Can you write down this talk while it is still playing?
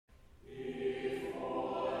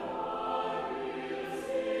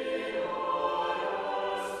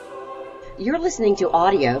You're listening to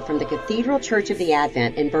audio from the Cathedral Church of the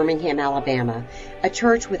Advent in Birmingham, Alabama, a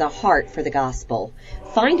church with a heart for the gospel.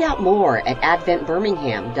 Find out more at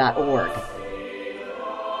adventbirmingham.org.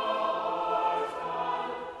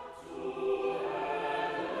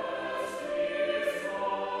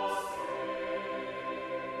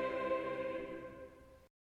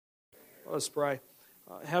 Let's pray.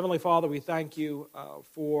 Heavenly Father, we thank you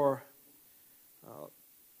for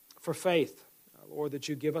faith, Lord, that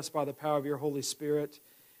you give us by the power of your Holy Spirit.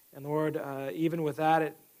 And Lord, even with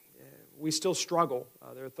that, we still struggle.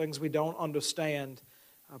 There are things we don't understand,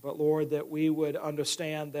 but Lord, that we would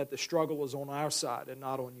understand that the struggle is on our side and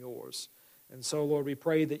not on yours. And so, Lord, we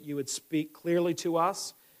pray that you would speak clearly to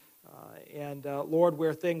us. Lord,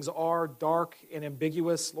 where things are dark and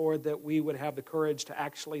ambiguous, Lord, that we would have the courage to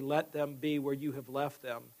actually let them be where you have left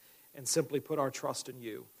them and simply put our trust in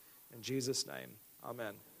you. In Jesus' name,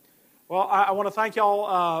 amen. Well, I want to thank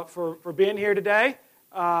y'all for being here today.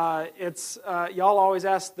 Y'all always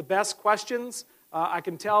ask the best questions. I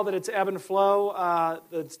can tell that it's ebb and flow.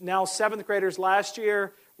 It's now 7th graders last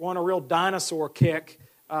year were on a real dinosaur kick,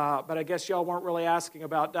 but I guess y'all weren't really asking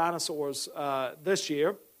about dinosaurs this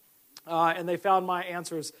year. And they found my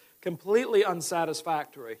answers completely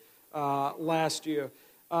unsatisfactory last year.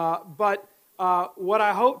 But what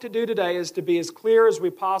I hope to do today is to be as clear as we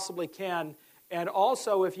possibly can. And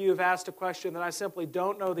also, if you've asked a question that I simply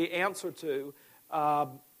don't know the answer to,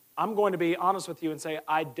 I'm going to be honest with you and say,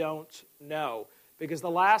 I don't know. Because the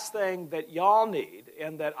last thing that y'all need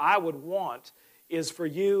and that I would want is for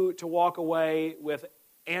you to walk away with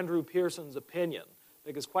Andrew Pearson's opinion.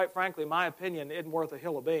 Because quite frankly, my opinion isn't worth a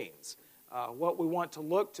hill of beans. What we want to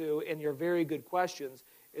look to in your very good questions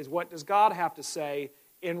is what does God have to say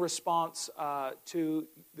in response to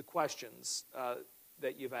the questions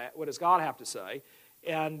that you've asked. What does God have to say?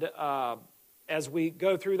 And as we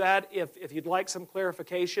go through that, if you'd like some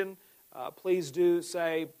clarification, please do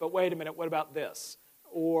say, but wait a minute, what about this?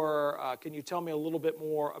 Or can you tell me a little bit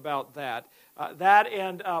more about that?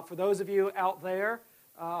 For those of you out there,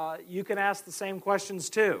 you can ask the same questions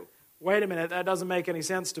too. Wait a minute, that doesn't make any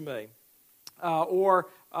sense to me. Or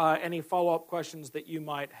any follow-up questions that you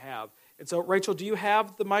might have. And so, Rachel, do you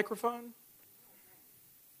have the microphone?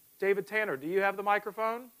 David Tanner, do you have the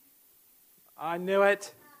microphone? I knew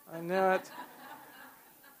it.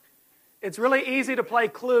 It's really easy to play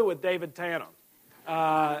Clue with David Tanner.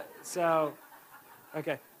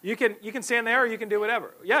 Okay. You can stand there or you can do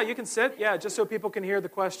whatever. Yeah, you can sit. Yeah, just so people can hear the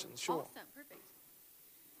questions. Sure. Awesome. Perfect.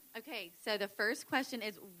 Okay, so the first question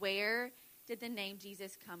is, where did the name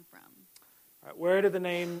Jesus come from? All right, where did the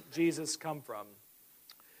name Jesus come from?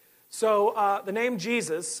 So the name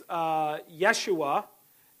Jesus, Yeshua,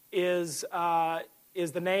 is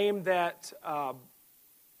the name that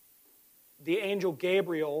the angel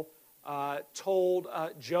Gabriel told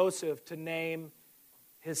Joseph to name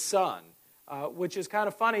his son, which is kind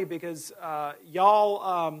of funny because most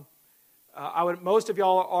of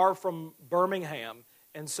y'all are from Birmingham.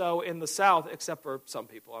 And so in the South, except for some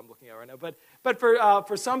people I'm looking at right now, but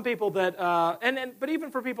for some people that, but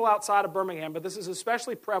even for people outside of Birmingham, but this is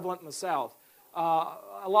especially prevalent in the South,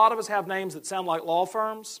 a lot of us have names that sound like law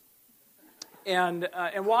firms. And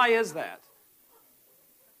why is that?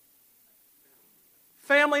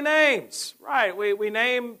 Family names, right? We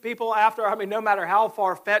name people after, no matter how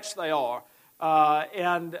far-fetched they are.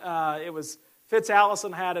 It was Fitz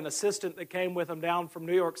Allison had an assistant that came with him down from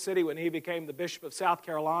New York City when he became the Bishop of South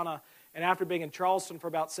Carolina. And after being in Charleston for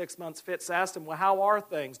about 6 months, Fitz asked him, well, how are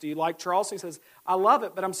things? Do you like Charleston? He says, I love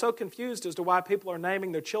it, but I'm so confused as to why people are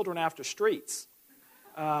naming their children after streets.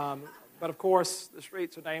 But of course, the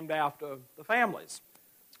streets are named after the families.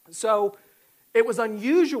 So it was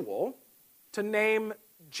unusual to name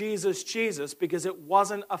Jesus Jesus because it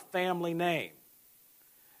wasn't a family name.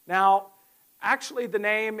 Now, actually, the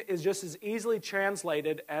name is just as easily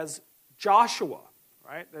translated as Joshua,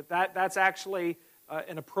 right? That's actually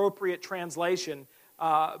an appropriate translation.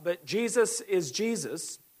 But Jesus is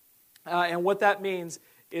Jesus, and what that means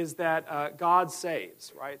is that God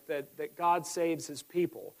saves, right? That God saves his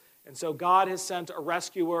people. And so God has sent a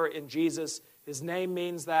rescuer in Jesus. His name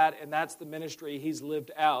means that, and that's the ministry he's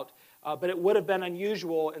lived out. But it would have been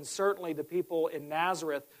unusual, and certainly the people in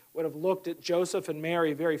Nazareth would have looked at Joseph and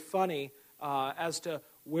Mary very funny as to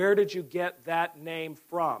where did you get that name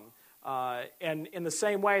from? And in the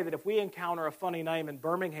same way that if we encounter a funny name in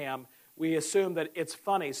Birmingham, we assume that it's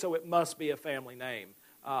funny, so it must be a family name.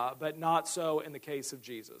 But not so in the case of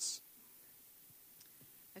Jesus.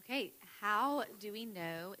 Okay, how do we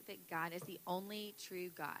know that God is the only true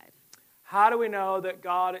God? How do we know that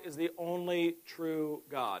God is the only true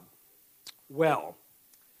God? Well,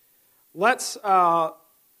 let's tell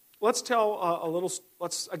a little.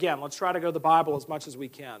 Let's try to go to the Bible as much as we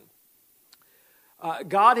can.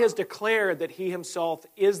 God has declared that He Himself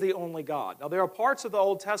is the only God. Now, there are parts of the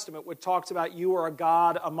Old Testament which talks about you are a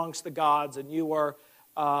God amongst the gods, and you are,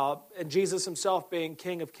 and Jesus Himself being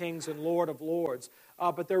King of Kings and Lord of Lords.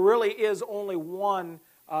 But there really is only one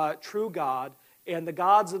true God, and the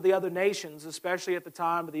gods of the other nations, especially at the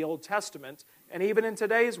time of the Old Testament, and even in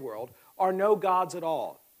today's world, are no gods at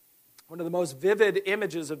all. One of the most vivid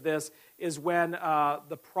images of this is when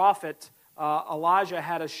the prophet Elijah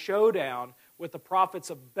had a showdown with the prophets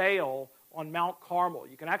of Baal on Mount Carmel.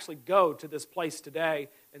 You can actually go to this place today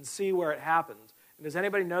and see where it happened. And does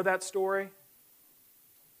anybody know that story?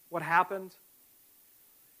 What happened?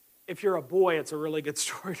 If you're a boy, it's a really good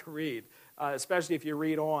story to read, especially if you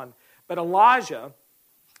read on. But Elijah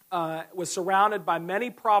was surrounded by many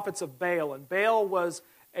prophets of Baal, and Baal was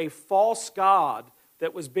a false god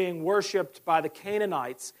that was being worshipped by the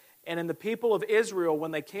Canaanites. And in the people of Israel,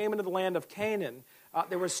 when they came into the land of Canaan,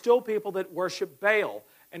 there were still people that worshiped Baal.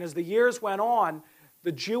 And as the years went on,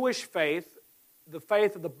 the Jewish faith, the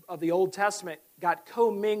faith of the Old Testament, got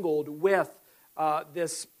commingled with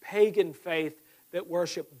this pagan faith that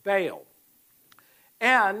worshiped Baal.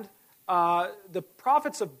 And the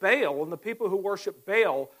prophets of Baal and the people who worshiped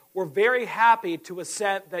Baal were very happy to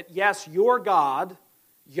assent that, yes, your God,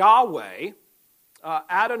 Yahweh,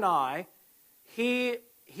 Adonai,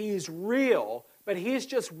 He's real, but He's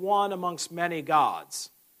just one amongst many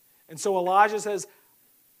gods. And so Elijah says,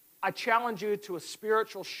 I challenge you to a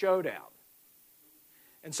spiritual showdown.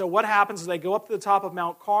 And so what happens is they go up to the top of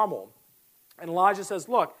Mount Carmel, and Elijah says,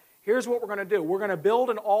 look, here's what we're going to do. We're going to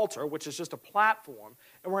build an altar, which is just a platform,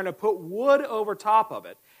 and we're going to put wood over top of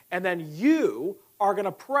it, and then you are going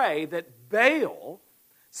to pray that Baal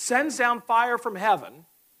sends down fire from heaven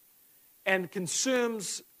and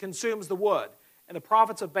consumes the wood. And the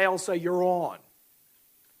prophets of Baal say, you're on.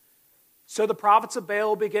 So the prophets of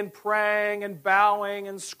Baal begin praying and bowing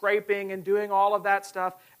and scraping and doing all of that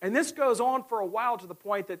stuff. And this goes on for a while to the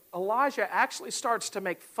point that Elijah actually starts to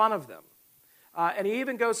make fun of them. And he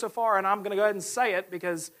even goes so far, and I'm going to go ahead and say it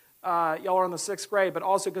because y'all are in the 6th grade, but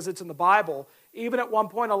also because it's in the Bible. Even at one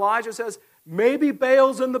point, Elijah says, maybe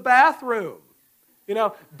Baal's in the bathroom. You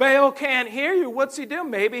know, Baal can't hear you. What's he doing?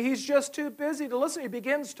 Maybe he's just too busy to listen. He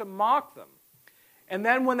begins to mock them. And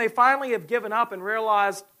then when they finally have given up and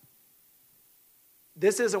realized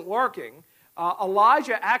this isn't working,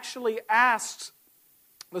 Elijah actually asks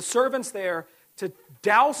the servants there to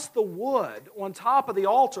douse the wood on top of the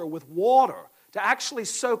altar with water to actually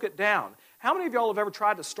soak it down. How many of y'all have ever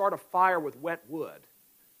tried to start a fire with wet wood?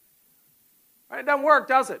 Right, it doesn't work,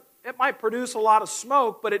 does it? It might produce a lot of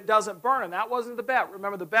smoke, but it doesn't burn, and that wasn't the bet.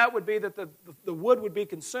 Remember, the bet would be that the wood would be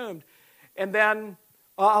consumed. And then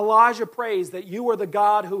Elijah prays that you are the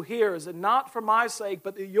God who hears, and not for my sake,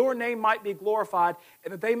 but that your name might be glorified,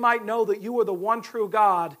 and that they might know that you are the one true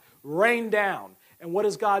God. Rain down. And what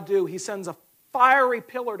does God do? He sends a fiery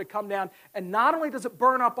pillar to come down, and not only does it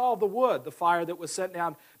burn up all the wood, the fire that was sent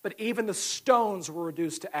down, but even the stones were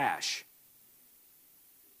reduced to ash.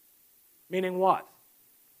 Meaning what?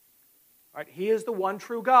 Right, he is the one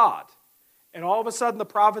true God. And all of a sudden the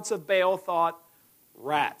prophets of Baal thought,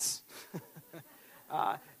 rats.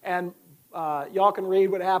 And y'all can read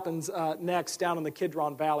what happens next down in the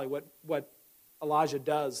Kidron Valley, what Elijah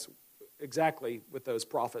does exactly with those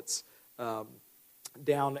prophets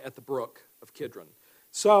down at the brook of Kidron.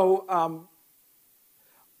 So,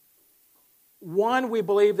 one, we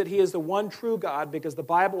believe that he is the one true God because the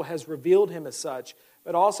Bible has revealed him as such,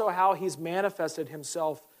 but also how he's manifested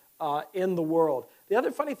himself in the world. The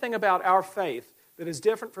other funny thing about our faith that is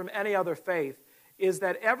different from any other faith is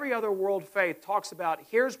that every other world faith talks about,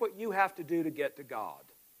 here's what you have to do to get to God.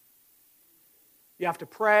 You have to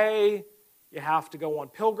pray, you have to go on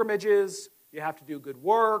pilgrimages, you have to do good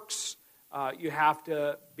works, you have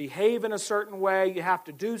to behave in a certain way, you have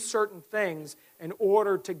to do certain things in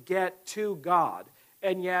order to get to God.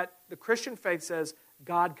 And yet, the Christian faith says,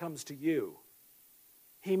 God comes to you.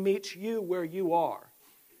 He meets you where you are.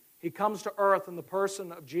 He comes to earth in the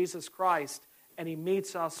person of Jesus Christ, and he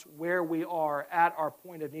meets us where we are at our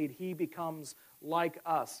point of need. He becomes like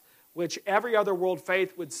us, which every other world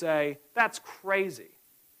faith would say, that's crazy.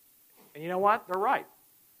 And you know what? They're right.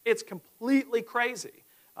 It's completely crazy.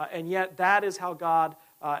 And yet that is how God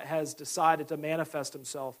has decided to manifest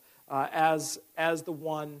himself as the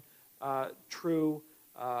one true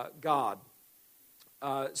God.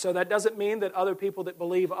 So that doesn't mean that other people that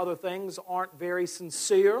believe other things aren't very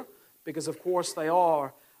sincere, because of course they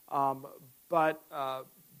are. But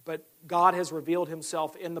God has revealed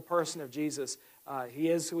himself in the person of Jesus He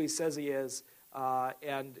is who he says he is,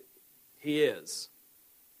 and he is.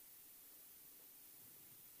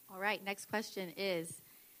 All right, next question is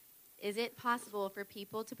it possible for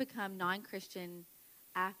people to become non-Christian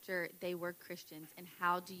after they were Christians, and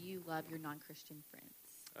how do you love your non-Christian friends?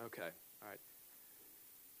 Okay, all right.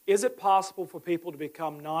 Is it possible for people to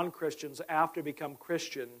become non-Christians after they become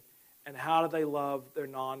Christian, and how do they love their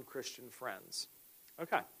non-Christian friends?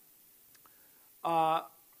 Okay. The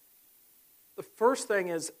first thing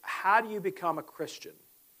is, how do you become a Christian?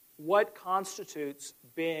 What constitutes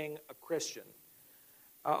being a Christian?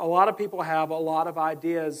 A lot of people have a lot of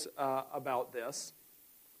ideas about this.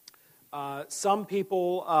 Some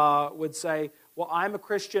people would say, well, I'm a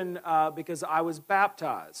Christian because I was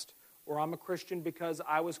baptized, or I'm a Christian because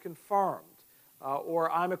I was confirmed,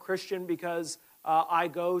 or I'm a Christian because I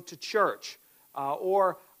go to church,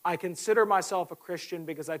 or I consider myself a Christian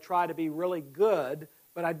because I try to be really good,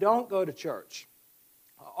 but I don't go to church.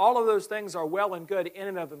 All of those things are well and good in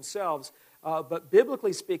and of themselves, but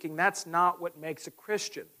biblically speaking, that's not what makes a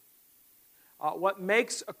Christian. What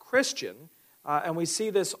makes a Christian, and we see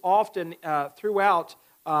this often throughout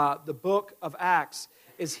the book of Acts,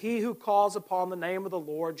 is he who calls upon the name of the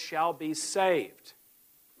Lord shall be saved.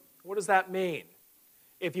 What does that mean?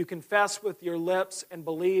 If you confess with your lips and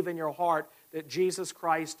believe in your heart that Jesus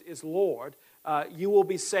Christ is Lord, you will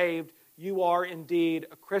be saved. You are indeed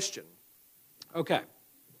a Christian. Okay.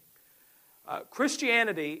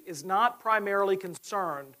 Christianity is not primarily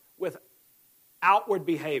concerned with outward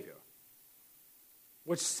behavior,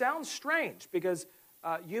 which sounds strange because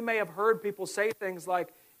you may have heard people say things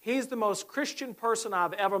like, he's the most Christian person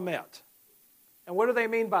I've ever met. And what do they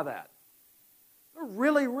mean by that? They're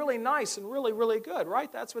really, really nice and really, really good,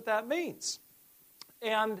 right? That's what that means.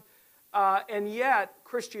 And yet,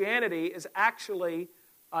 Christianity is actually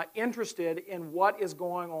interested in what is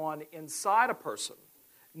going on inside a person.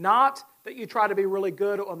 Not that you try to be really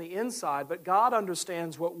good on the inside, but God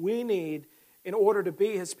understands what we need in order to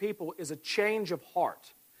be his people is a change of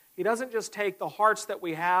heart. He doesn't just take the hearts that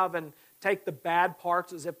we have and take the bad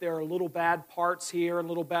parts as if there are little bad parts here and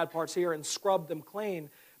little bad parts here and scrub them clean,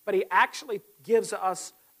 but he actually gives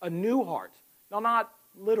us a new heart. Now, not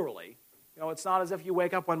literally. You know, it's not as if you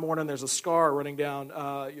wake up one morning and there's a scar running down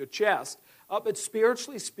your chest. But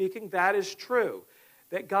spiritually speaking, that is true.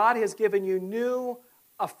 That God has given you new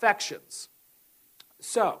affections.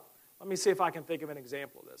 So, let me see if I can think of an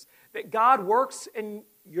example of this. That God works in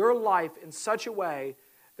your life in such a way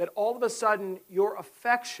that all of a sudden your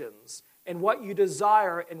affections and what you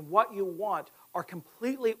desire and what you want are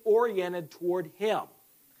completely oriented toward him.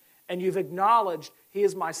 And you've acknowledged he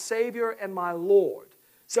is my Savior and my Lord.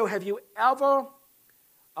 So have you ever,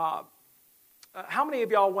 how many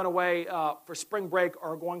of y'all went away for spring break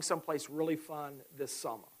or are going someplace really fun this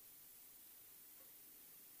summer?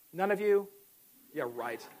 None of you? Yeah,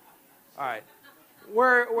 right. All right.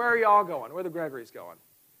 Where are y'all going? Where are the Gregorys going?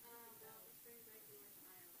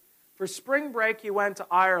 For spring break, you went to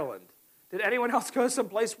Ireland. Did anyone else go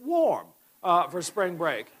someplace warm for spring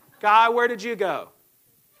break? Guy, where did you go?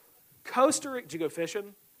 Costa Rica. Did you go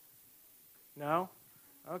fishing? No?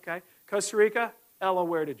 Okay. Costa Rica. Ella,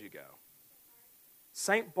 where did you go?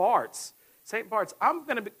 St. Bart's. St. Bart's.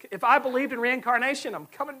 If I believed in reincarnation, I'm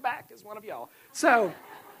coming back as one of y'all. So,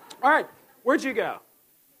 all right. Where'd you go?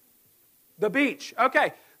 The beach.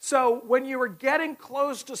 Okay. So when you were getting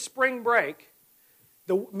close to spring break,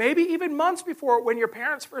 maybe even months before, when your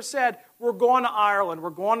parents first said, we're going to Ireland, we're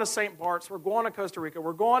going to St. Bart's, we're going to Costa Rica,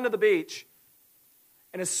 we're going to the beach,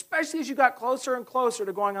 and especially as you got closer and closer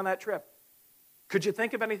to going on that trip, could you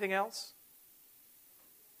think of anything else?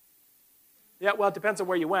 Yeah, well, it depends on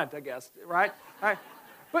where you went, I guess, right? All right.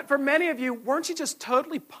 But for many of you, weren't you just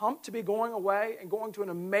totally pumped to be going away and going to an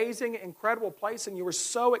amazing, incredible place, and you were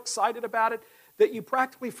so excited about it that you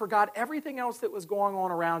practically forgot everything else that was going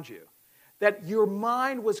on around you? That your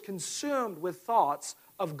mind was consumed with thoughts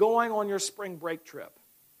of going on your spring break trip.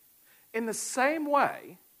 In the same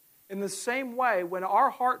way, when our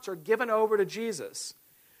hearts are given over to Jesus,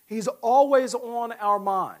 he's always on our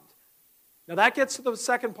mind. Now that gets to the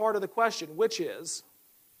second part of the question, which is,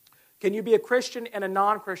 can you be a Christian and a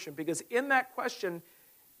non-Christian? Because in that question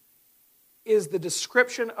is the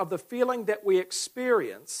description of the feeling that we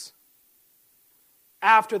experience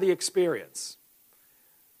after the experience.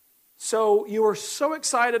 So you were so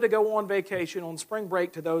excited to go on vacation on spring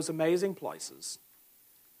break to those amazing places.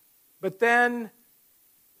 But then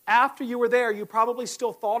after you were there, you probably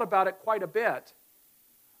still thought about it quite a bit.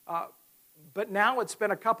 But now it's been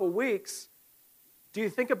a couple weeks. Do you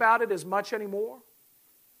think about it as much anymore?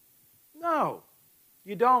 No,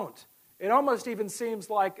 you don't. It almost even seems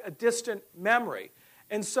like a distant memory.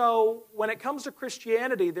 And so when it comes to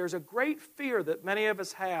Christianity, there's a great fear that many of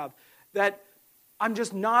us have that I'm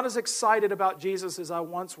just not as excited about Jesus as I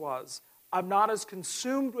once was. I'm not as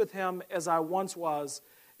consumed with him as I once was.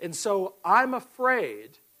 And so I'm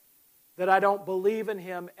afraid that I don't believe in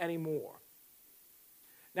him anymore.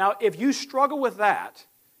 Now, if you struggle with that,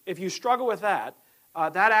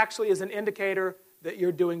 that actually is an indicator that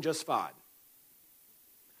you're doing just fine.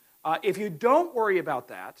 If you don't worry about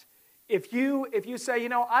that, if you say,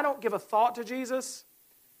 I don't give a thought to Jesus,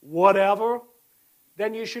 whatever,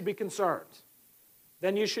 then you should be concerned.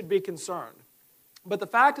 But the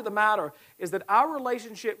fact of the matter is that our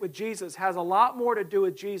relationship with Jesus has a lot more to do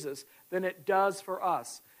with Jesus than it does for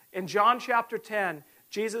us. In John chapter 10,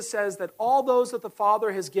 Jesus says that all those that the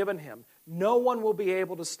Father has given him, no one will be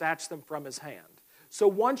able to snatch them from his hand. So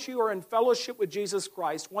once you are in fellowship with Jesus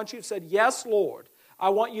Christ, once you've said, yes, Lord, I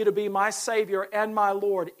want you to be my Savior and my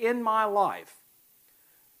Lord in my life,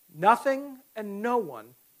 nothing and no one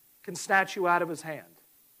can snatch you out of his hand.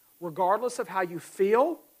 Regardless of how you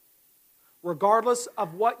feel, regardless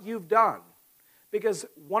of what you've done. Because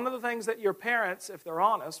one of the things that your parents, if they're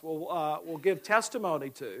honest, will give testimony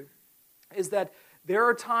to is that there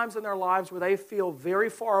are times in their lives where they feel very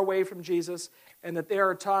far away from Jesus and that there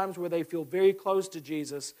are times where they feel very close to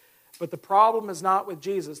Jesus. But the problem is not with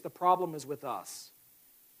Jesus. The problem is with us.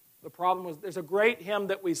 There's a great hymn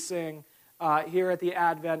that we sing here at the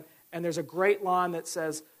Advent, and there's a great line that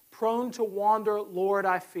says, prone to wander, Lord,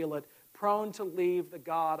 I feel it, prone to leave the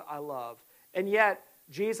God I love. And yet,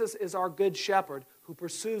 Jesus is our good shepherd who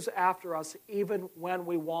pursues after us even when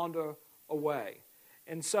we wander away.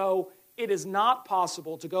 And so, it is not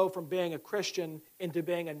possible to go from being a Christian into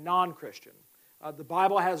being a non-Christian. The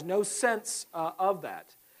Bible has no sense of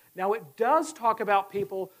that. Now, it does talk about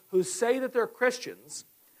people who say that they're Christians,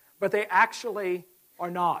 but they actually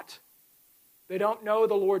are not. They don't know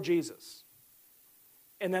the Lord Jesus.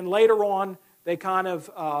 And then later on, they kind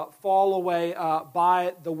of fall away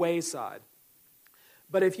by the wayside.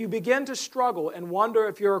 But if you begin to struggle and wonder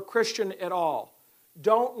if you're a Christian at all,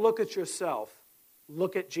 don't look at yourself.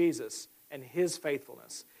 Look at Jesus and his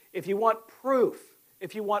faithfulness. If you want proof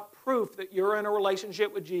that you're in a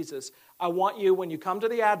relationship with Jesus, I want you, when you come to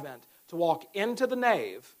the Advent, to walk into the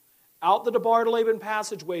nave, out the Debartoleben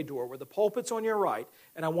passageway door where the pulpit's on your right,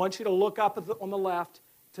 and I want you to look up on the left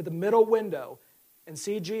to the middle window and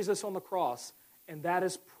see Jesus on the cross, and that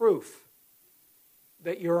is proof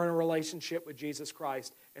that you're in a relationship with Jesus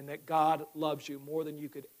Christ and that God loves you more than you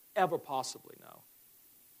could ever possibly know.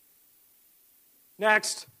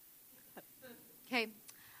 Next. Okay.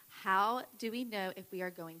 How do we know if we are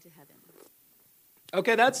going to heaven?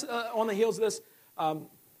 Okay, that's on the heels of this.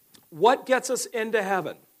 What gets us into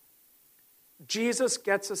heaven? Jesus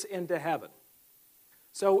gets us into heaven.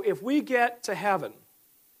 So if we get to heaven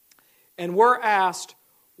and we're asked,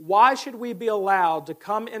 why should we be allowed to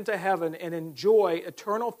come into heaven and enjoy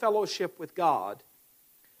eternal fellowship with God?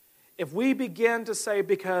 If we begin to say,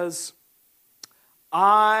 because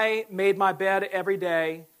I made my bed every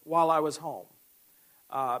day while I was home,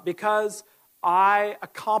 because I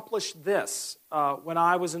accomplished this when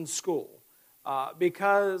I was in school,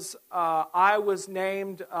 because I was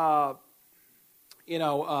named,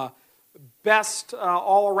 best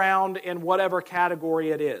all around in whatever category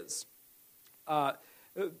it is.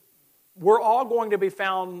 We're all going to be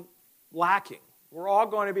found lacking. We're all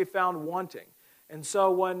going to be found wanting. And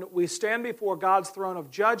so when we stand before God's throne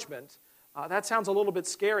of judgment, that sounds a little bit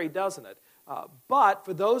scary, doesn't it? But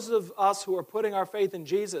for those of us who are putting our faith in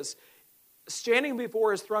Jesus, standing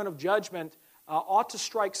before his throne of judgment ought to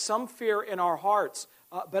strike some fear in our hearts,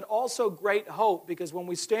 but also great hope, because when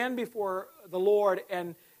we stand before the Lord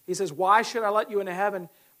and he says, why should I let you into heaven?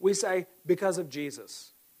 We say, because of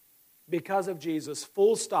Jesus. Because of Jesus,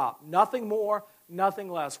 full stop. Nothing more,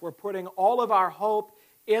 nothing less. We're putting all of our hope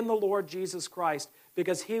in the Lord Jesus Christ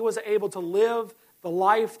because he was able to live the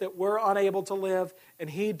life that we're unable to live, and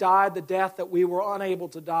he died the death that we were unable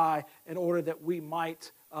to die in order that we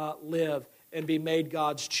might live and be made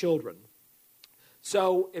God's children.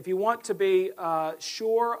 So if you want to be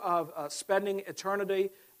sure of spending eternity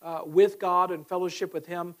with God and fellowship with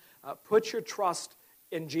him, put your trust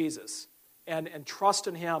in Jesus and trust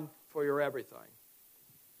in him for your everything.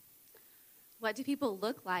 What do people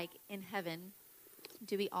look like in heaven?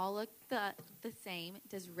 Do we all look the same?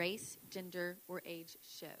 Does race, gender, or age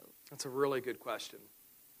show? That's a really good question.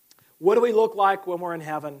 What do we look like when we're in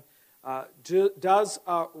heaven? Does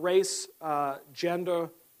race, gender,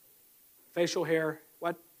 facial hair,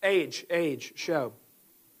 what? Age show?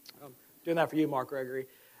 Doing that for you, Mark Gregory.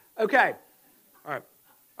 Okay. All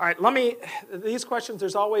All right, these questions,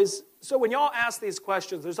 so when y'all ask these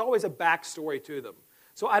questions, there's always a backstory to them.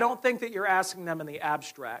 So I don't think that you're asking them in the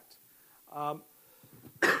abstract.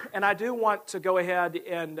 And I do want to go ahead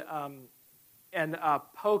and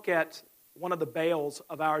poke at one of the bales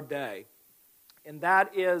of our day, and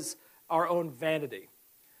that is our own vanity.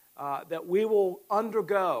 That we will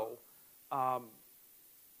undergo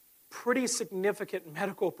pretty significant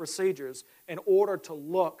medical procedures in order to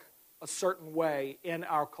look a certain way in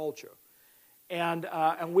our culture. And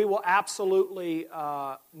we will absolutely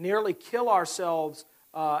nearly kill ourselves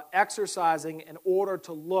exercising in order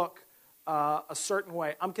to look a certain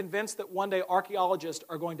way. I'm convinced that one day archaeologists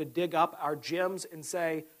are going to dig up our gyms and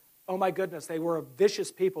say, oh my goodness, they were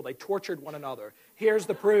vicious people. They tortured one another. Here's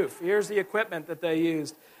the proof. Here's the equipment that they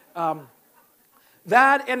used.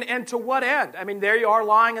 That and to what end? I mean, there you are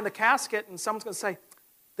lying in the casket and someone's going to say,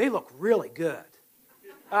 they look really good.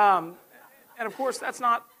 And of course, that's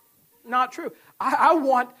not true. I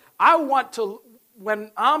want to, when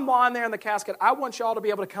I'm lying there in the casket, I want y'all to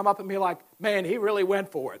be able to come up and be like, man, he really went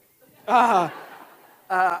for it. I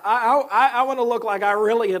want to look like I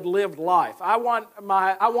really had lived life. I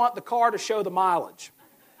want the car to show the mileage.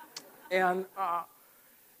 And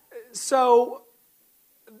so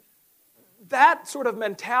that sort of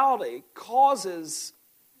mentality causes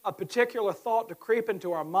a particular thought to creep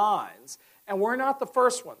into our minds. And we're not the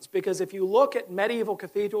first ones, because if you look at medieval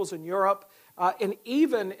cathedrals in Europe, and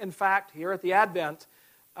even, in fact, here at the Advent,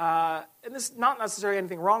 and this is not necessarily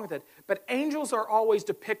anything wrong with it, but angels are always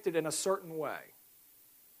depicted in a certain way.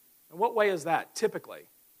 And what way is that, typically?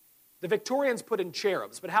 The Victorians put in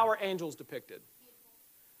cherubs, but how are angels depicted?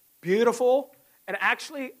 Beautiful, and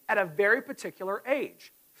actually at a very particular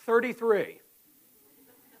age, 33.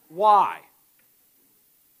 Why?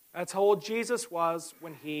 That's how old Jesus was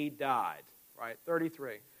when he died, right?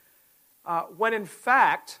 33. When in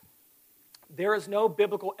fact, there is no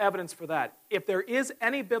biblical evidence for that. If there is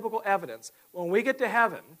any biblical evidence, when we get to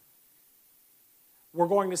heaven, we're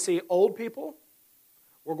going to see old people,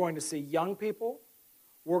 we're going to see young people,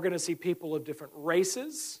 we're going to see people of different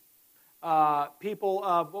races, people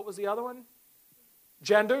of, what was the other one?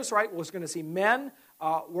 Genders, right? We're going to see men,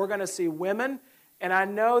 we're going to see women, and I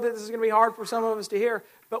know that this is going to be hard for some of us to hear,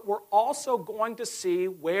 but we're also going to see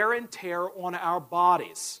wear and tear on our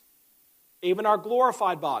bodies, even our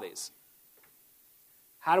glorified bodies.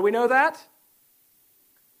 How do we know that?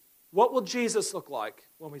 What will Jesus look like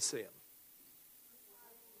when we see him?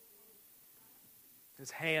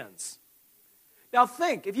 His hands. Now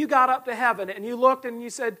think, if you got up to heaven and you looked and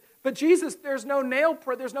you said, but Jesus, there's no nail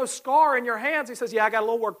print, there's no scar in your hands. He says, yeah, I got a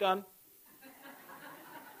little work done.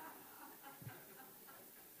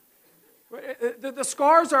 The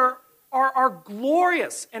scars are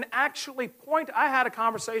glorious and actually point. I had a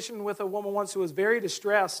conversation with a woman once who was very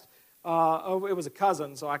distressed. It was a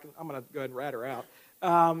cousin, so I'm going to go ahead and rat her out.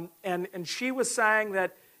 And she was saying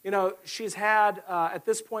that, she's had, at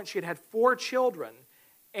this point, she had 4 children,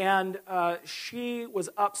 and she was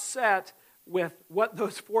upset with what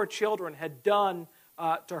those 4 children had done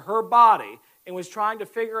to her body and was trying to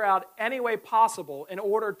figure out any way possible in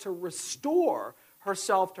order to restore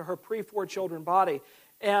herself to her pre-4 children body.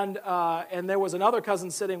 And there was another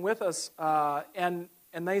cousin sitting with us, and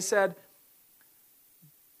they said,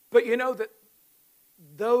 but you know that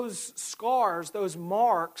those scars, those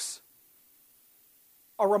marks,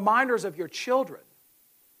 are reminders of your children,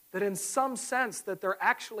 that in some sense that they're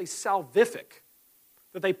actually salvific,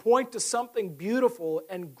 that they point to something beautiful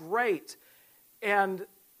and great, and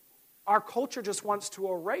our culture just wants to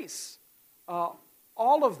erase all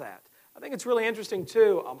of that. I think it's really interesting,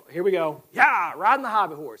 too. Here we go. Yeah, riding the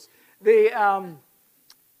hobby horse.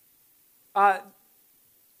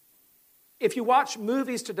 If you watch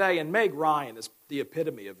movies today, and Meg Ryan is the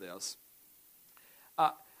epitome of this,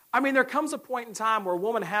 there comes a point in time where a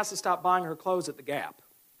woman has to stop buying her clothes at the Gap.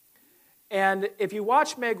 And if you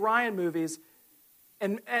watch Meg Ryan movies,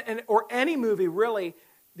 or any movie really,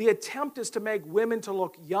 the attempt is to make women to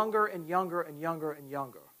look younger and younger and younger and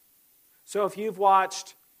younger. So if you've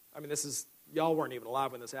watched, y'all weren't even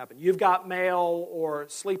alive when this happened. You've Got Mail or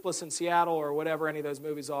Sleepless in Seattle or whatever any of those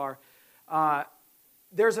movies are.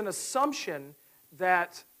 There's an assumption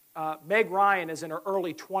that Meg Ryan is in her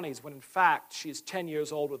early 20s when in fact she's 10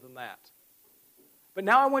 years older than that. But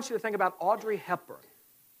now I want you to think about Audrey Hepburn.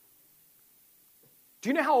 Do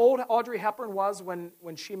you know how old Audrey Hepburn was when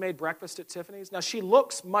she made Breakfast at Tiffany's? Now, she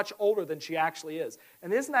looks much older than she actually is.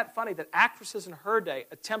 And isn't that funny that actresses in her day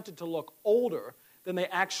attempted to look older than they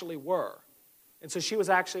actually were? And so she was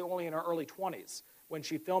actually only in her early 20s when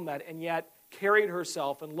she filmed that, and yet carried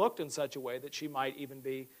herself and looked in such a way that she might even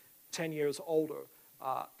be 10 years older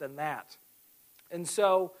than that. And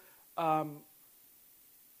so I'm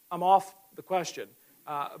off the question.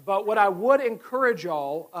 But what I would encourage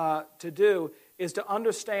y'all to do is to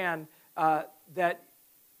understand that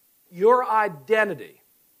your identity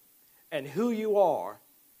and who you are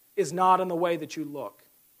is not in the way that you look.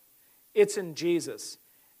 It's in Jesus.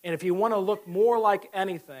 And if you want to look more like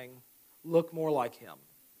anything, look more like Him.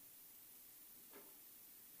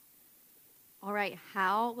 All right,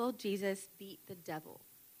 how will Jesus beat the devil?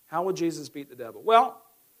 How will Jesus beat the devil? Well,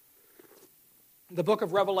 the book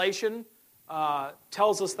of Revelation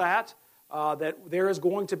tells us that there is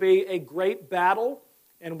going to be a great battle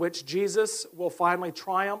in which Jesus will finally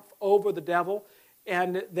triumph over the devil,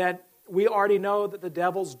 and that we already know that the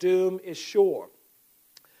devil's doom is sure.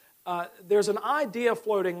 There's an idea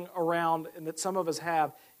floating around, and that some of us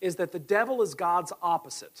have, is that the devil is God's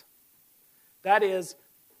opposite. That is,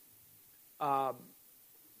 God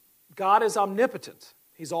is omnipotent.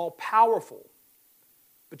 He's all-powerful.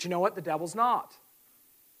 But you know what? The devil's not.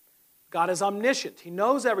 God is omniscient. He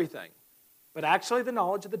knows everything. But actually, the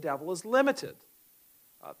knowledge of the devil is limited.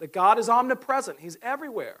 That God is omnipresent. He's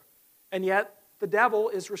everywhere. And yet, the devil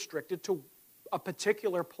is restricted to a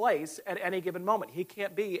particular place at any given moment. He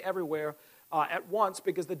can't be everywhere at once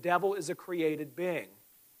because the devil is a created being.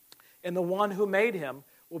 And the one who made him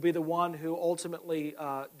will be the one who ultimately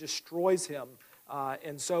destroys him,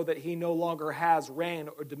 and so that he no longer has reign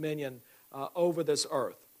or dominion over this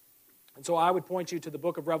earth. And so I would point you to the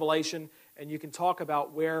book of Revelation, and you can talk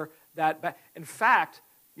about where that... In fact,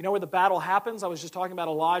 you know where the battle happens? I was just talking about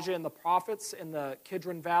Elijah and the prophets in the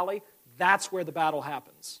Kidron Valley. That's where the battle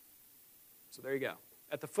happens. So there you go,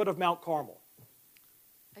 at the foot of Mount Carmel.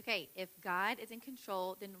 Okay, if God is in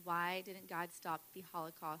control, then why didn't God stop the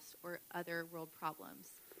Holocaust or other world problems?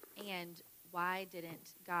 And why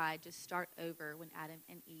didn't God just start over when Adam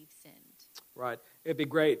and Eve sinned? Right. It'd be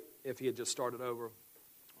great if he had just started over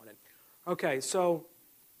on it. Okay, so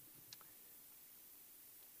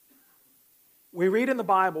we read in the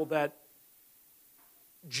Bible that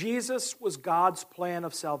Jesus was God's plan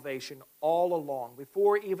of salvation all along,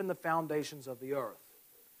 before even the foundations of the earth.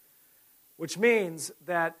 Which means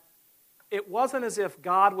that it wasn't as if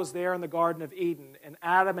God was there in the Garden of Eden and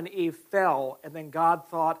Adam and Eve fell and then God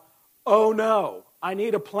thought, oh no, I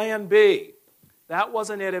need a plan B. That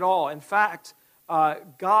wasn't it at all. In fact,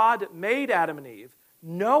 God made Adam and Eve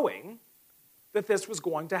knowing that this was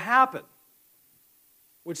going to happen.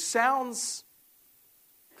 Which sounds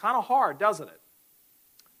kind of hard, doesn't it?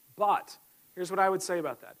 But here's what I would say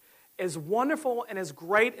about that. As wonderful and as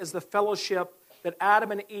great as the fellowship that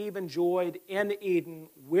Adam and Eve enjoyed in Eden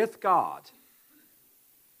with God,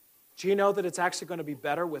 do you know that it's actually going to be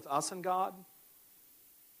better with us and God?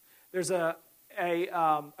 There's a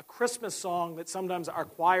Christmas song that sometimes our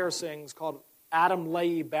choir sings called Adam Lay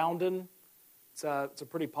Ye Bounden. It's a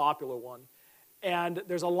pretty popular one. And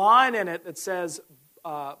there's a line in it that says,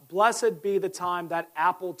 blessed be the time that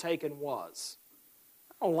apple taken was.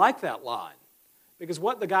 I don't like that line, because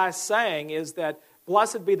what the guy's saying is that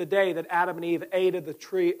blessed be the day that Adam and Eve ate of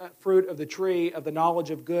the fruit of the tree of the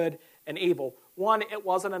knowledge of good and evil. One, it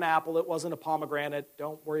wasn't an apple, it wasn't a pomegranate.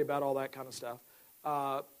 Don't worry about all that kind of stuff.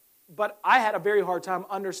 But I had a very hard time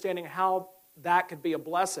understanding how that could be a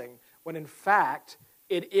blessing when in fact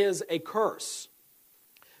it is a curse.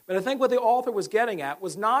 But I think what the author was getting at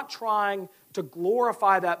was not trying to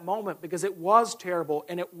glorify that moment, because it was terrible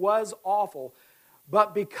and it was awful.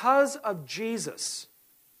 But because of Jesus,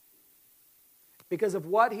 because of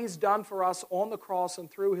what He's done for us on the cross and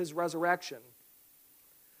through His resurrection,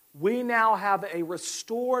 we now have a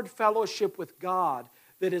restored fellowship with God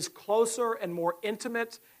that is closer and more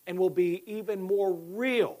intimate and will be even more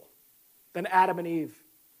real than Adam and Eve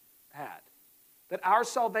had. That our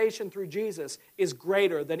salvation through Jesus is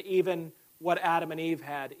greater than even what Adam and Eve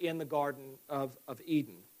had in the Garden of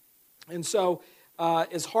Eden. And so,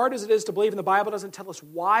 as hard as it is to believe, and the Bible doesn't tell us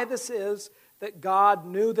why this is, that God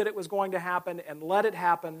knew that it was going to happen and let it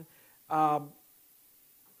happen,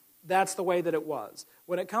 that's the way that it was.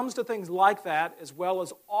 When it comes to things like that, as well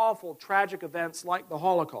as awful, tragic events like the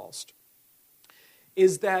Holocaust,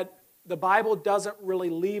 is that the Bible doesn't really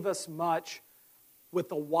leave us much with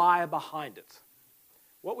the why behind it.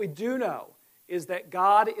 What we do know is that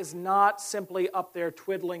God is not simply up there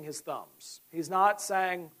twiddling His thumbs. He's not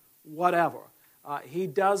saying whatever. He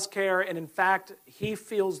does care, and in fact, He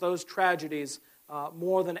feels those tragedies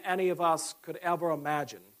more than any of us could ever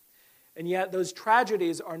imagine. And yet those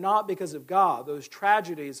tragedies are not because of God. Those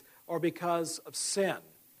tragedies are because of sin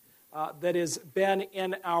that has been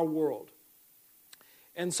in our world.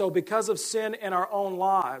 And so because of sin in our own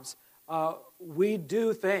lives, we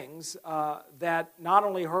do things that not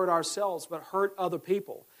only hurt ourselves but hurt other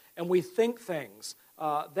people. And we think things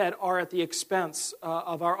that are at the expense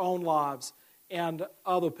of our own lives and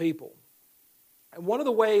other people. And one of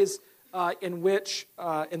the ways in which,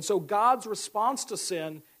 and so God's response to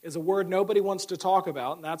sin is a word nobody wants to talk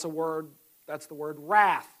about, and that's the word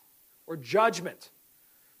wrath or judgment.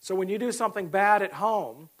 So when you do something bad at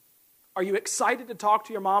home, are you excited to talk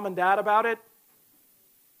to your mom and dad about it?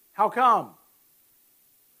 How come?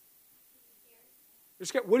 You're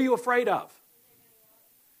scared. What are you afraid of?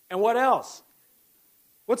 And what else?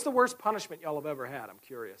 What's the worst punishment y'all have ever had? I'm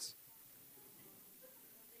curious.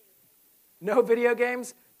 No video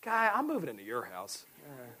games? Guy, I'm moving into your house.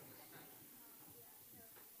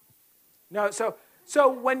 No, so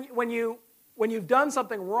when you've done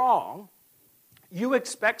something wrong, you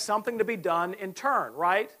expect something to be done in turn,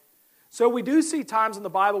 right? So we do see times in the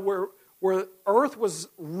Bible where earth was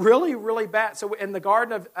really, really bad. So in the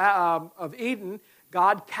Garden of Eden,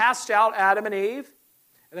 God cast out Adam and Eve.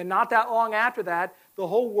 And then not that long after that, the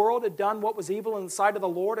whole world had done what was evil in the sight of the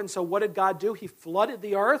Lord. And so what did God do? He flooded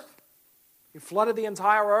the earth. He flooded the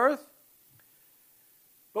entire earth.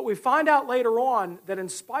 But we find out later on that in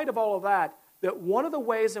spite of all of that one of the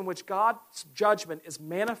ways in which God's judgment is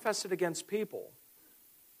manifested against people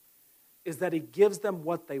is that He gives them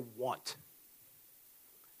what they want.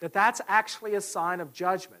 That's actually a sign of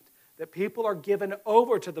judgment. That people are given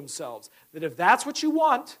over to themselves. That if that's what you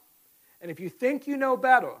want, and if you think you know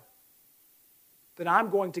better, then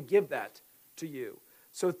I'm going to give that to you.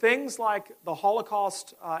 So things like the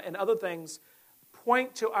Holocaust and other things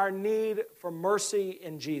point to our need for mercy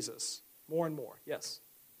in Jesus more and more. Yes?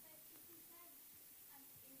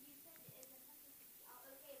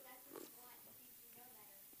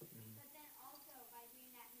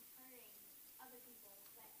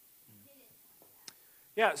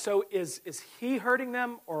 Yeah, so is He hurting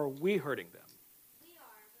them or are we hurting them? We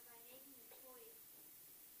are, but by making the choice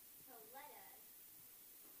to let us,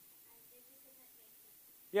 it just doesn't make sense.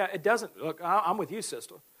 Yeah, it doesn't. Look, I'm with you,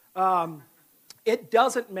 sister. It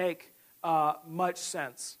doesn't make much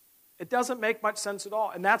sense. It doesn't make much sense at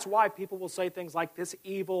all. And that's why people will say things like, this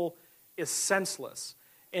evil is senseless.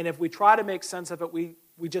 And if we try to make sense of it, we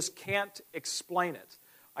just can't explain it.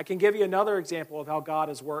 I can give you another example of how God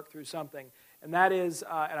has worked through something. And that is,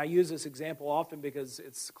 and I use this example often because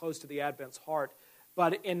it's close to the Advent's heart,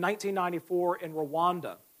 but in 1994 in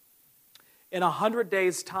Rwanda, in 100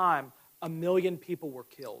 days' time, 1 million people were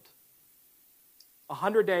killed.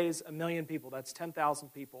 100 days, 1 million people. That's 10,000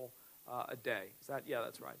 people a day. Is that? Yeah,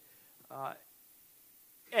 that's right.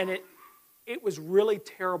 And it was really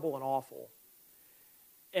terrible and awful.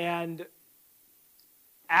 And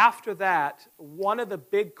after that, one of the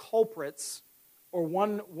big culprits, or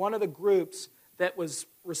one of the groups that was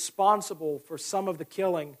responsible for some of the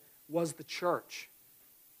killing, was the church.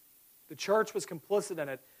 The church was complicit in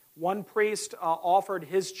it. One priest offered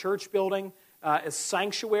his church building as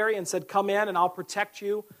sanctuary and said, come in and I'll protect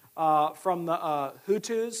you from the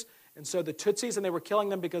Hutus. And so the Tutsis, and they were killing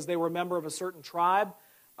them because they were a member of a certain tribe.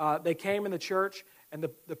 They came in the church, and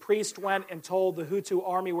the priest went and told the Hutu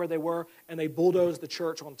army where they were, and they bulldozed the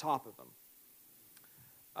church on top of them.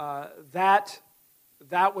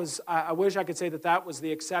 That was, I wish I could say that was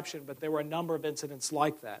the exception, but there were a number of incidents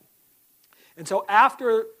like that. And so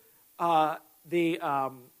after the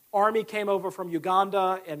army came over from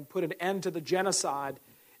Uganda and put an end to the genocide,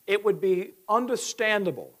 it would be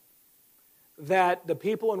understandable that the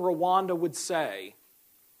people in Rwanda would say,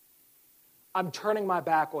 I'm turning my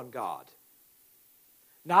back on God.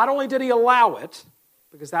 Not only did He allow it,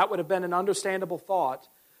 because that would have been an understandable thought,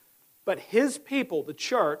 but His people, the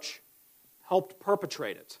church, helped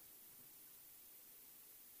perpetrate it.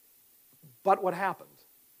 But what happened?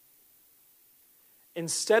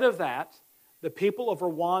 Instead of that, the people of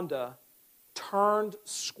Rwanda turned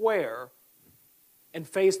square and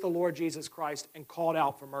faced the Lord Jesus Christ and called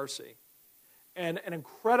out for mercy. And an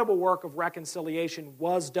incredible work of reconciliation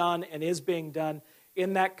was done and is being done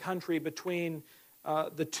in that country between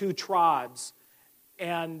the two tribes.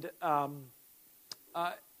 And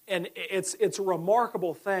it's a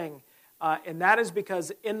remarkable thing. And that is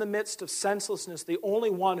because in the midst of senselessness, the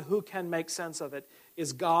only one who can make sense of it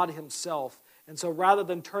is God Himself. And so rather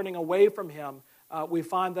than turning away from Him, we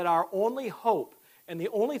find that our only hope and the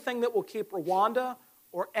only thing that will keep Rwanda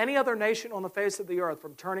or any other nation on the face of the earth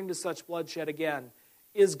from turning to such bloodshed again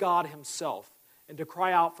is God Himself, and to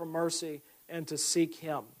cry out for mercy and to seek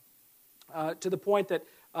Him. To the point that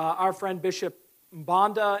our friend Bishop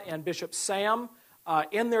Mbanda and Bishop Sam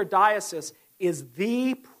in their diocese is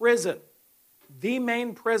the prison, the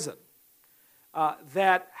main prison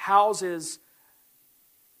that houses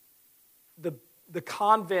the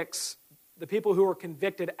convicts, the people who were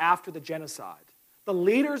convicted after the genocide. The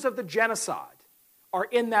leaders of the genocide are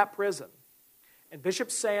in that prison. And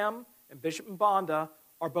Bishop Sam and Bishop Mbanda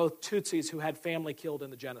are both Tutsis who had family killed in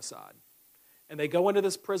the genocide. And they go into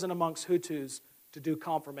this prison amongst Hutus to do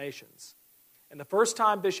confirmations. And the first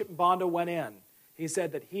time Bishop Mbanda went in, he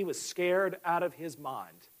said that he was scared out of his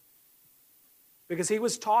mind because he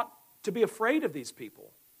was taught to be afraid of these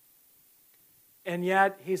people. And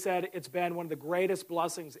yet, he said, it's been one of the greatest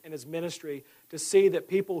blessings in his ministry to see that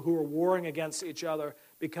people who are warring against each other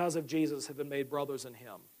because of Jesus have been made brothers in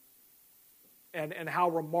him. And how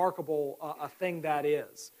remarkable a thing that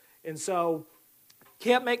is. And so,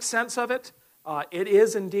 can't make sense of it. It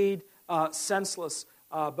is indeed senseless,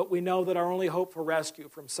 but we know that our only hope for rescue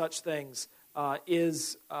from such things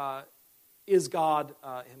is God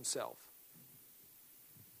himself.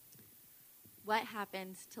 What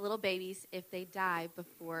happens to little babies if they die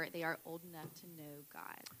before they are old enough to know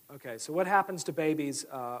God? Okay, so what happens to babies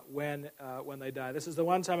when they die? This is the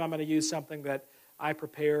one time I'm going to use something that I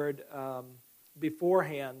prepared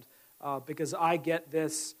beforehand because I get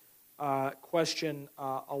this question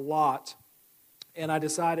a lot, and I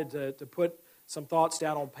decided to put some thoughts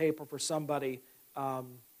down on paper for somebody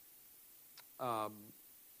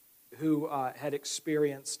who had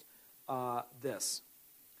experienced this.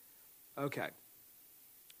 Okay.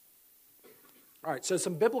 All right, so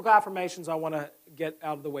some biblical affirmations I want to get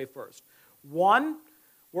out of the way first. One,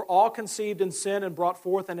 we're all conceived in sin and brought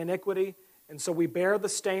forth in iniquity, and so we bear the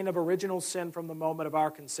stain of original sin from the moment of our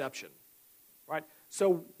conception. Right?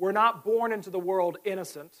 So we're not born into the world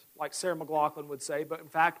innocent, like Sarah McLachlan would say, but in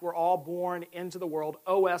fact we're all born into the world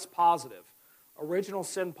OS positive, original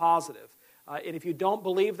sin positive. And if you don't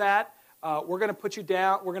believe that, we're going to put you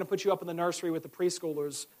down. We're going to put you up in the nursery with the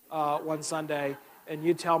preschoolers one Sunday, and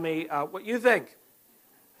you tell me what you think.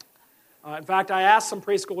 In fact, I asked some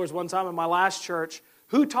preschoolers one time in my last church,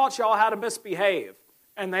 who taught y'all how to misbehave?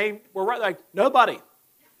 And they were right, like, nobody.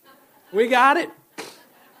 We got it.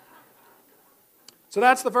 So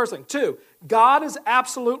that's the first thing. 2, God is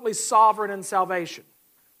absolutely sovereign in salvation.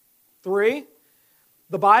 3,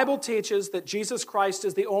 the Bible teaches that Jesus Christ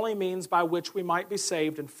is the only means by which we might be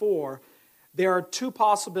saved. And 4, there are 2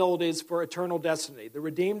 possibilities for eternal destiny, the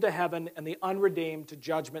redeemed to heaven and the unredeemed to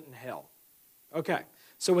judgment and hell. Okay,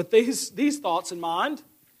 so with these thoughts in mind,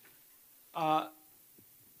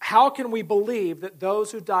 how can we believe that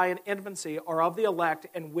those who die in infancy are of the elect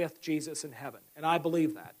and with Jesus in heaven? And I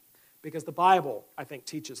believe that, because the Bible, I think,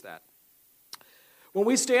 teaches that. When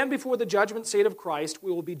we stand before the judgment seat of Christ,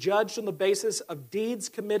 we will be judged on the basis of deeds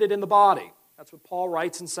committed in the body. That's what Paul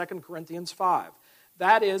writes in 2 Corinthians 5.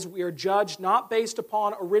 That is, we are judged not based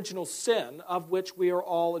upon original sin, of which we are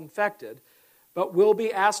all infected, but will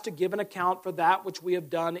be asked to give an account for that which we have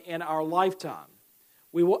done in our lifetime.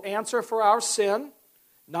 We will answer for our sin,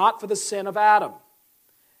 not for the sin of Adam.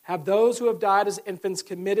 Have those who have died as infants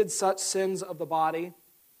committed such sins of the body?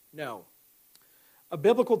 No. A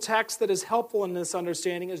biblical text that is helpful in this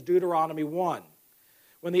understanding is Deuteronomy 1.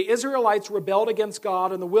 When the Israelites rebelled against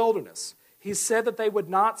God in the wilderness, he said that they would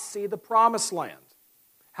not see the promised land.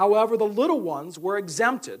 However, the little ones were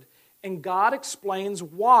exempted, and God explains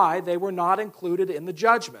why they were not included in the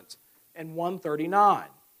judgment in 139.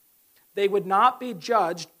 They would not be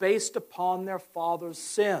judged based upon their father's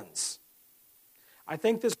sins. I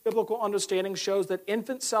think this biblical understanding shows that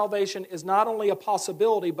infant salvation is not only a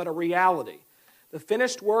possibility, but a reality. The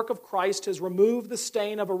finished work of Christ has removed the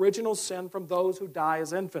stain of original sin from those who die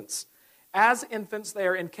as infants. As infants, they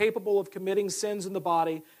are incapable of committing sins in the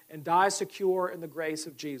body and die secure in the grace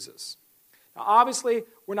of Jesus. Now, obviously,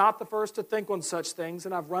 we're not the first to think on such things,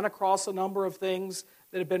 and I've run across a number of things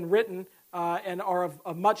that have been written and are of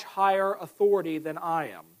a much higher authority than I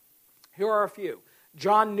am. Here are a few.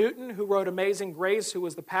 John Newton, who wrote Amazing Grace, who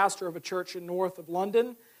was the pastor of a church in north of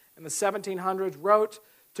London in the 1700s, wrote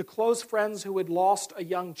to close friends who had lost a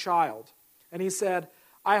young child. And he said,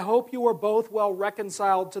 I hope you are both well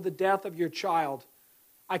reconciled to the death of your child.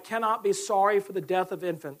 I cannot be sorry for the death of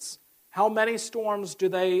infants. How many storms do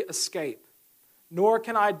they escape? Nor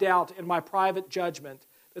can I doubt in my private judgment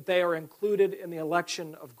that they are included in the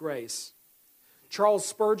election of grace. Charles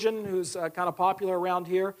Spurgeon, who's kind of popular around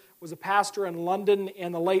here, was a pastor in London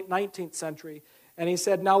in the late 19th century. And he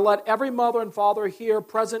said, now let every mother and father here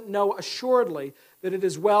present know assuredly that it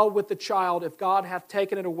is well with the child if God hath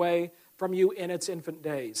taken it away from you in its infant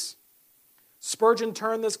days. Spurgeon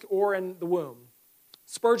turned this, or in the womb.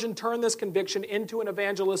 Spurgeon turned this conviction into an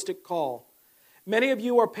evangelistic call. Many of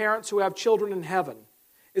you are parents who have children in heaven.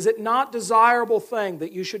 Is it not a desirable thing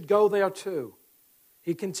that you should go there too?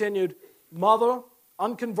 He continued, "Mother,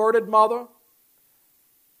 unconverted mother,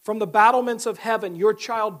 from the battlements of heaven, your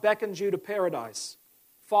child beckons you to paradise.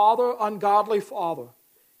 Father, ungodly father,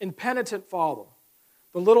 impenitent father,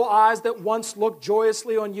 the little eyes that once looked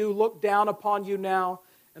joyously on you look down upon you now,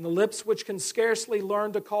 and the lips which can scarcely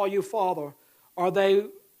learn to call you Father,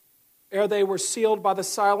 ere they were sealed by the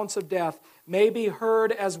silence of death, may be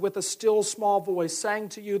heard as with a still small voice sang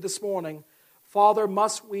to you this morning, Father,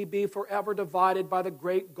 must we be forever divided by the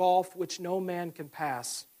great gulf which no man can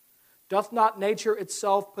pass? Doth not nature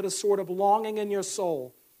itself put a sort of longing in your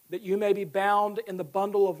soul that you may be bound in the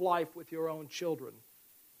bundle of life with your own children?"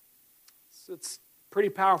 So it's a pretty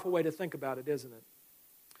powerful way to think about it, isn't it?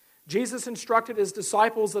 Jesus instructed his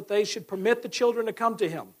disciples that they should permit the children to come to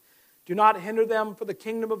him. Do not hinder them, for the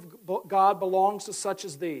kingdom of God belongs to such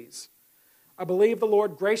as these. I believe the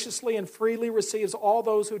Lord graciously and freely receives all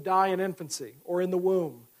those who die in infancy or in the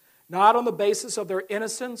womb, not on the basis of their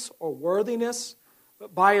innocence or worthiness,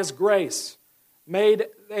 but by his grace, made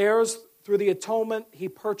theirs through the atonement he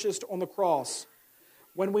purchased on the cross.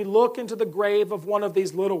 When we look into the grave of one of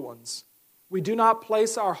these little ones, we do not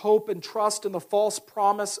place our hope and trust in the false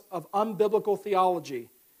promise of unbiblical theology,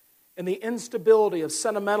 in the instability of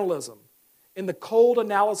sentimentalism, in the cold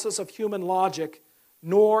analysis of human logic,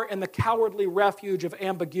 nor in the cowardly refuge of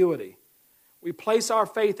ambiguity. We place our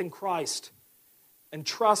faith in Christ and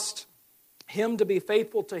trust him to be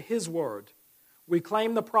faithful to his word. We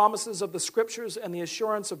claim the promises of the Scriptures and the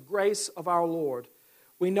assurance of grace of our Lord.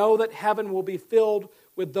 We know that heaven will be filled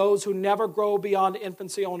with those who never grow beyond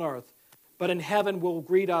infancy on earth, but in heaven will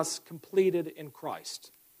greet us completed in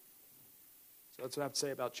Christ. So that's what I have to say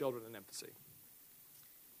about children in infancy.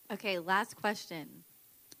 Okay, last question.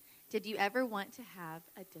 Did you ever want to have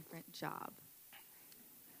a different job?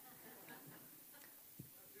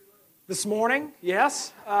 This morning,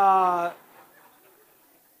 yes.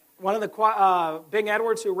 One of the Bing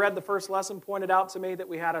Edwards, who read the first lesson, pointed out to me that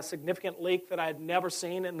we had a significant leak that I had never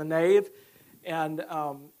seen in the nave. And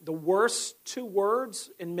the worst two words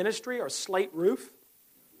in ministry are slate roof.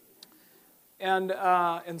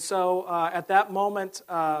 And so at that moment,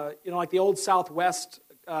 like the old Southwest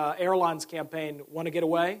Airlines campaign, want to get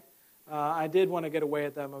away? I did want to get away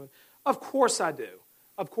at that moment. Of course I do.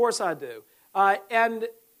 Of course I do. And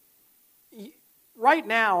right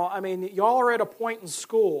now, I mean, y'all are at a point in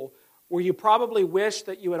school where you probably wish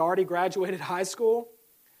that you had already graduated high school.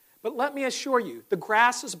 But let me assure you, the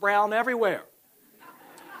grass is brown everywhere.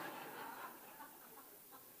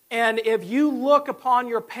 And if you look upon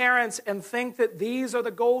your parents and think that these are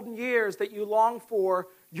the golden years that you long for,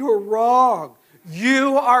 you're wrong.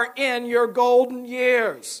 You are in your golden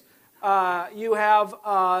years. You have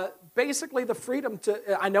basically the freedom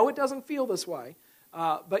to, I know it doesn't feel this way,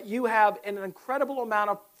 but you have an incredible amount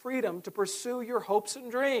of freedom to pursue your hopes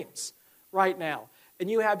and dreams right now. And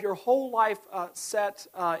you have your whole life set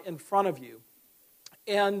in front of you.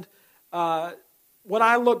 And when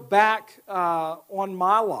I look back on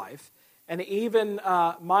my life, and even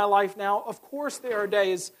my life now, of course there are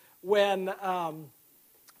days when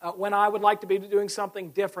I would like to be doing something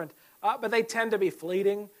different, but they tend to be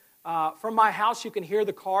fleeting. From my house, you can hear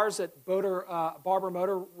the cars at Barber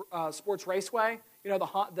Motor Sports Raceway. You know,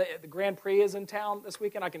 the Grand Prix is in town this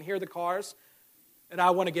weekend. I can hear the cars, and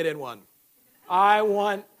I want to get in one. I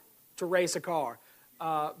want to race a car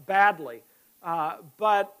badly.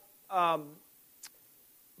 But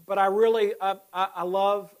I really I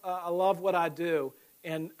love what I do,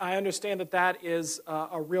 and I understand that is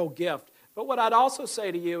a real gift. But what I'd also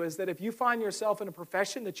say to you is that if you find yourself in a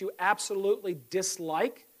profession that you absolutely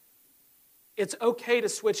dislike, it's okay to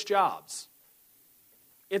switch jobs.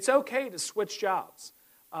 It's okay to switch jobs.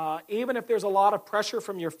 Even if there's a lot of pressure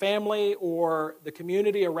from your family or the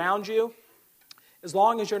community around you, as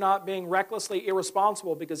long as you're not being recklessly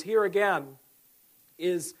irresponsible, because here again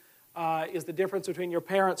is the difference between your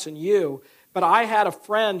parents and you. But I had a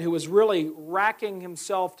friend who was really racking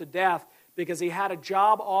himself to death because he had a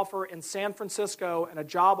job offer in San Francisco and a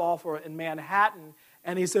job offer in Manhattan.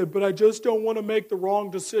 And he said, but I just don't want to make the wrong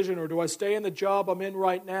decision, or do I stay in the job I'm in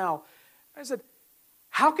right now? I said,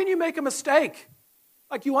 how can you make a mistake?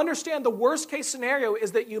 Like, you understand the worst case scenario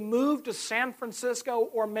is that you move to San Francisco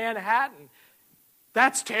or Manhattan.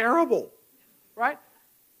 That's terrible, right?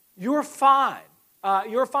 You're fine.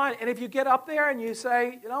 You're fine. And if you get up there and you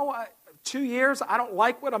say, 2 years, I don't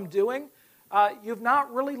like what I'm doing, you've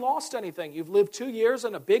not really lost anything. You've lived 2 years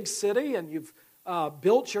in a big city, and you've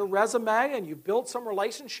built your resume, and you've built some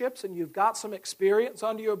relationships, and you've got some experience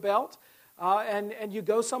under your belt, and you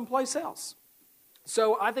go someplace else.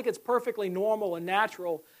 So I think it's perfectly normal and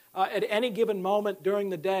natural at any given moment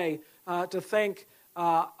during the day to think,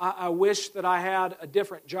 I wish that I had a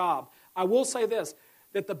different job. I will say this,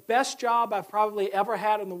 that the best job I've probably ever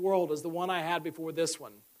had in the world is the one I had before this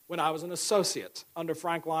one, when I was an associate under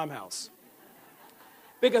Frank Limehouse.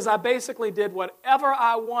 Because I basically did whatever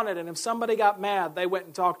I wanted, and if somebody got mad, they went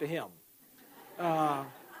and talked to him. And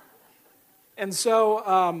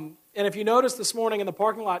if you noticed this morning in the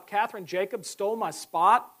parking lot, Catherine Jacobs stole my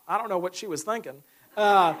spot. I don't know what she was thinking.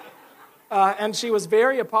 And she was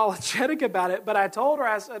very apologetic about it, but I told her,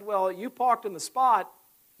 I said, well, you parked in the spot,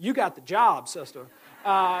 you got the job, sister.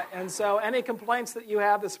 And so any complaints that you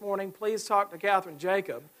have this morning, please talk to Catherine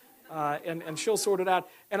Jacob, and she'll sort it out.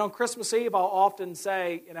 And on Christmas Eve, I'll often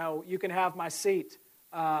say, you can have my seat,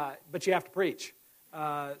 but you have to preach.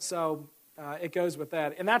 So it goes with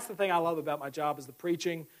that. And that's the thing I love about my job is the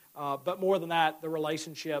preaching, but more than that, the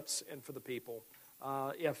relationships and for the people.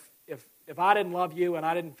 If I didn't love you and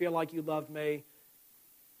I didn't feel like you loved me,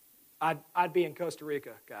 I'd be in Costa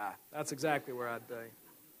Rica, guy. That's exactly where I'd be.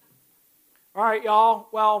 All right, y'all.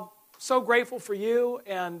 Well, so grateful for you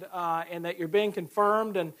and that you're being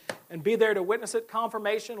confirmed and be there to witness it.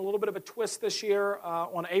 Confirmation, a little bit of a twist this year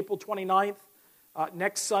on April 29th.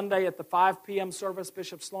 Next Sunday at the 5 p.m. service,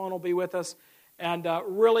 Bishop Sloan will be with us. And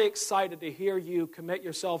really excited to hear you commit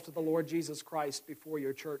yourself to the Lord Jesus Christ before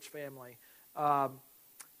your church family.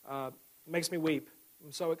 Makes me weep.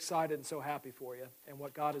 I'm so excited and so happy for you and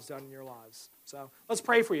what God has done in your lives. So let's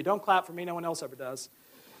pray for you. Don't clap for me. No one else ever does.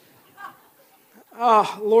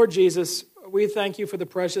 Lord Jesus, we thank you for the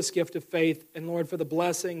precious gift of faith and, Lord, for the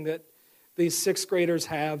blessing that these sixth graders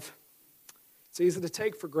have. It's easy to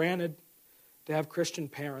take for granted to have Christian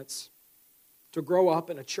parents, to grow up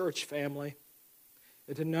in a church family,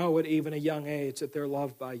 and to know at even a young age that they're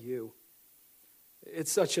loved by you.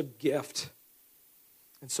 It's such a gift.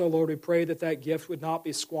 And so, Lord, we pray that that gift would not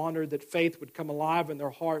be squandered, that faith would come alive in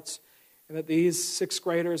their hearts, and that these sixth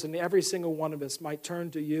graders and every single one of us might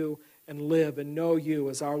turn to you and live and know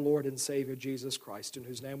you as our Lord and Savior, Jesus Christ, in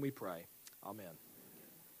whose name we pray. Amen.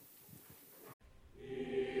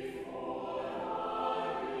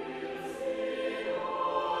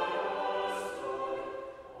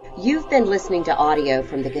 You've been listening to audio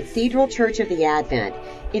from the Cathedral Church of the Advent.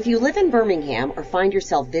 If you live in Birmingham or find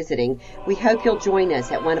yourself visiting, we hope you'll join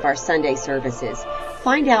us at one of our Sunday services.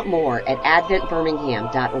 Find out more at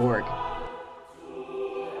adventbirmingham.org.